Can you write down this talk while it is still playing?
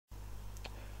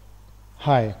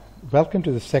Hi, welcome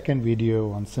to the second video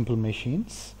on simple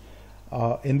machines.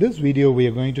 In this video we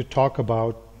are going to talk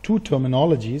about two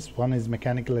terminologies. One is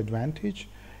mechanical advantage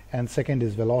and second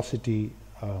is velocity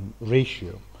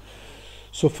ratio.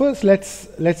 So first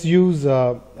let's use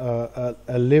a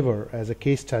lever as a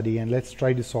case study and let's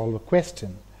try to solve a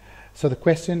question. So the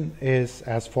question is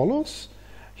as follows.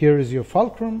 Here is your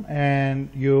fulcrum and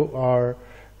you are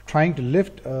trying to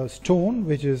lift a stone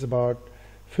which is about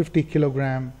 50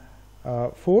 kilogram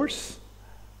force,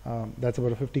 that's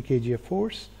about a 50 kg of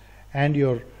force, and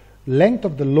your length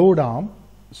of the load arm,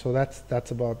 so that's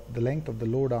about the length of the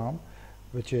load arm,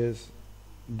 which is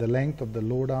the length of the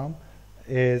load arm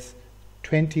is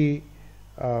 20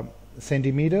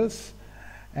 centimeters,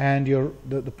 and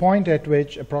the point at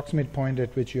which, approximate point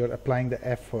at which you are applying the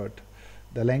effort,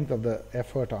 the length of the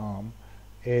effort arm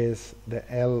is the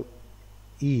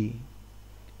LE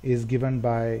is given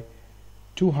by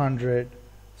 200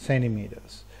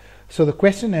 centimeters. So the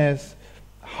question is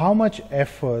how much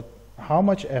effort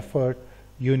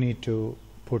you need to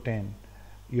put in.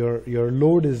 Your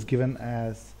load is given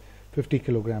as 50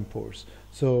 kilogram force.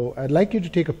 So I'd like you to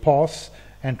take a pause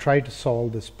and try to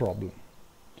solve this problem.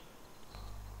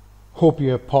 Hope you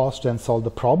have paused and solved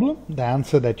the problem. The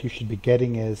answer that you should be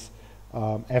getting is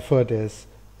the effort is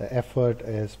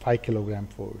 5 kilogram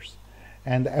force,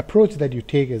 and the approach that you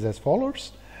take is as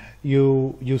follows.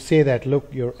 You say that,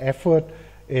 look, your effort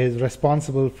is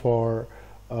responsible for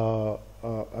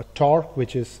a torque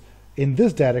which is in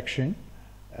this direction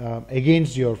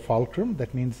against your fulcrum.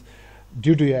 That means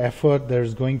due to your effort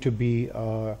there's going to be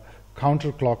a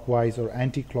counterclockwise or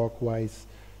anti-clockwise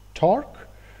torque,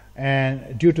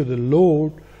 and due to the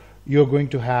load you're going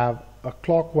to have a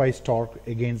clockwise torque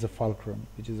against the fulcrum,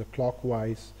 which is a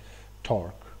clockwise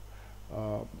torque.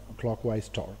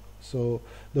 So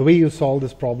the way you solve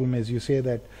this problem is you say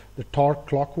that the torque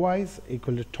clockwise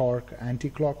equal to torque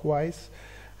anti-clockwise,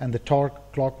 and the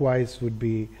torque clockwise would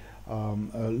be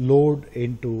load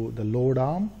into the load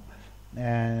arm,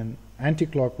 and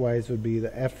anti-clockwise would be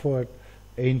the effort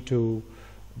into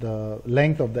the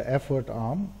length of the effort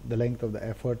arm,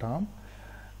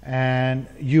 and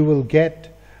you will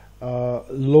get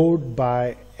load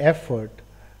by effort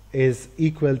is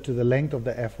equal to the length of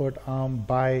the effort arm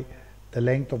by the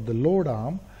length of the load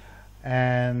arm,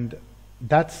 and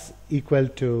that's equal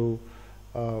to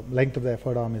length of the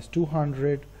effort arm is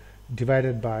 200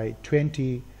 divided by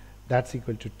 20, that's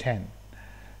equal to 10.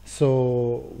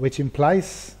 So which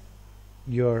implies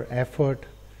your effort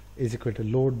is equal to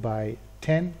load by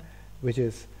 10, which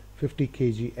is 50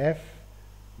 kgf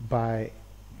by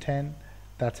 10,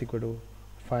 that's equal to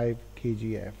 5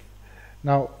 kgf.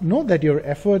 Now note that your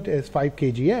effort is 5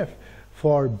 kgf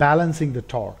for balancing the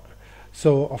torque.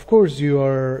 So of course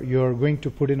you're going to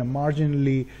put in a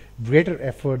marginally greater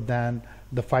effort than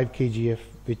the 5 kgf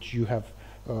which you have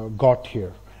got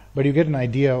here, but you get an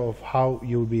idea of how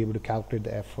you'll be able to calculate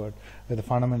the effort with the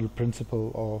fundamental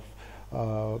principle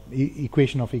of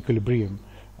equation of equilibrium,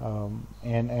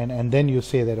 and then you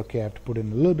say that, okay, I have to put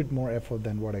in a little bit more effort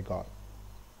than what I got.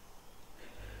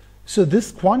 So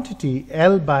this quantity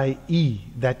L by E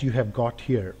that you have got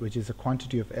here, which is a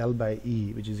quantity of L by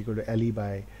E, which is equal to LE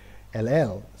by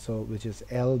LL, so which is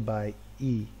L by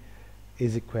E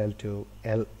is equal to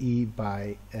LE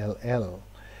by LL,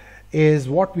 is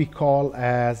what we call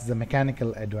as the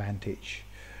mechanical advantage.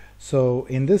 So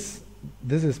in this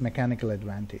is mechanical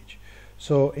advantage.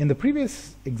 So in the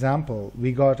previous example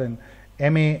we got an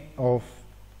MA of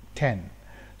 10.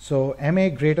 So MA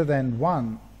greater than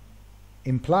 1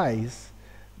 implies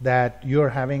that you're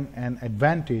having an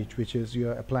advantage, which is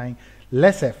you're applying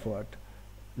less effort,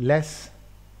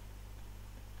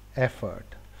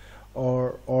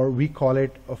 or we call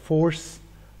it a force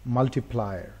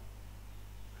multiplier,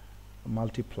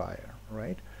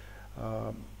 right?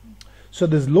 So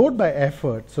this load by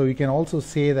effort, so you can also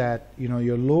say that, you know,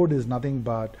 your load is nothing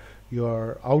but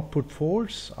your output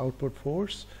force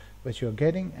which you're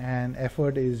getting, and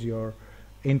effort is your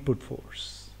input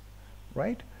force,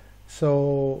 right?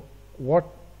 So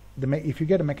if you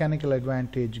get a mechanical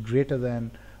advantage greater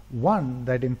than 1,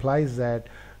 that implies that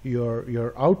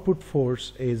your output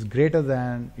force is greater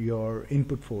than your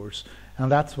input force,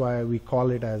 and that's why we call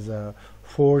it as a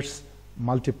force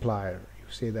multiplier.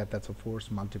 You say that that's a force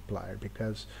multiplier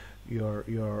because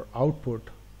your output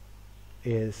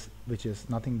is, which is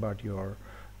nothing but your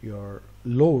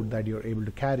load that you're able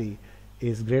to carry,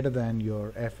 is greater than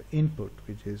your F input,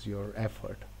 which is your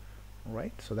effort,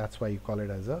 right? So that's why you call it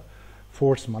as a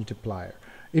force multiplier.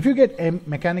 If you get a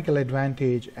mechanical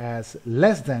advantage as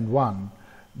less than 1,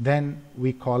 then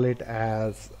we call it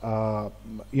as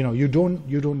you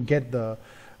don't get the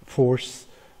force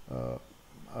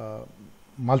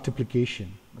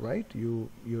multiplication, right? Your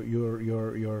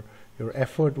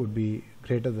effort would be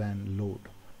greater than load.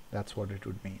 That's what it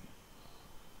would mean.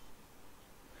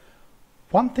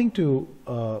 One thing to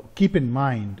keep in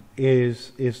mind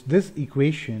is this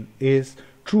equation is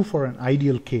true for an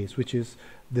ideal case, which is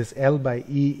this L by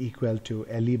E equal to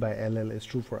LE by LL is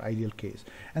true for ideal case.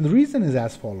 And the reason is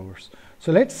as follows.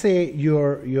 So let's say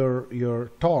your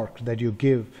torque that you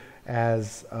give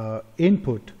as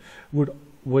input would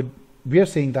we are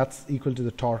saying that's equal to the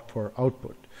torque for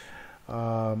output.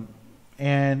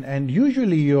 And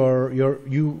usually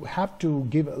you have to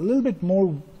give a little bit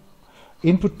more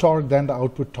input torque than the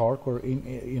output torque, or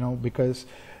because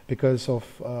of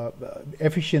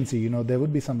efficiency, there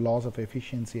would be some loss of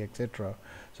efficiency, etc.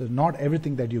 So not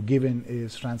everything that you give in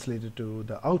is translated to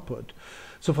the output.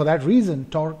 So for that reason,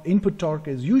 input torque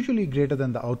is usually greater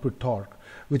than the output torque,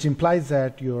 which implies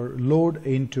that your load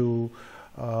into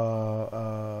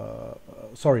the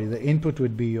input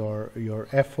would be your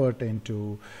effort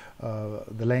into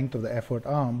the length of the effort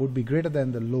arm would be greater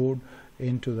than the load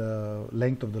into the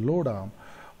length of the load arm.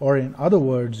 Or in other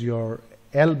words, your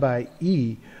L by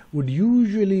E would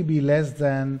usually be less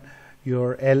than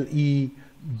your LE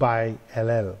by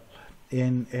LL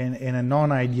in a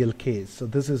non-ideal case. So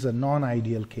this is a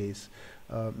non-ideal case,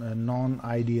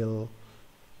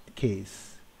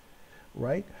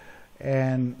 right?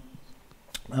 And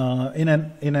in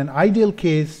an ideal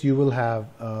case, you will have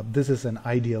this is an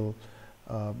ideal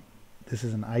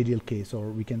case, or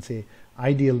we can say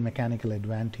ideal mechanical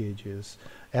advantage is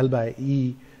L by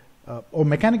E, or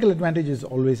mechanical advantage is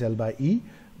always L by E,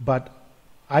 but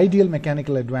ideal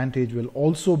mechanical advantage will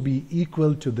also be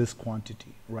equal to this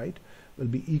quantity, right? Will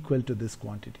be equal to this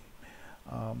quantity,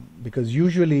 because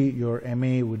usually your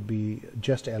MA would be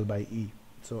just L by E.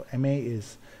 So MA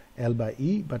is L by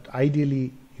E, but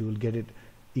ideally you will get it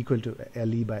equal to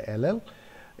LE by LL.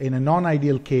 In a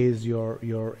non-ideal case,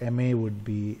 your MA would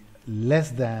be less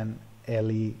than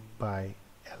LE by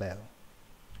LL.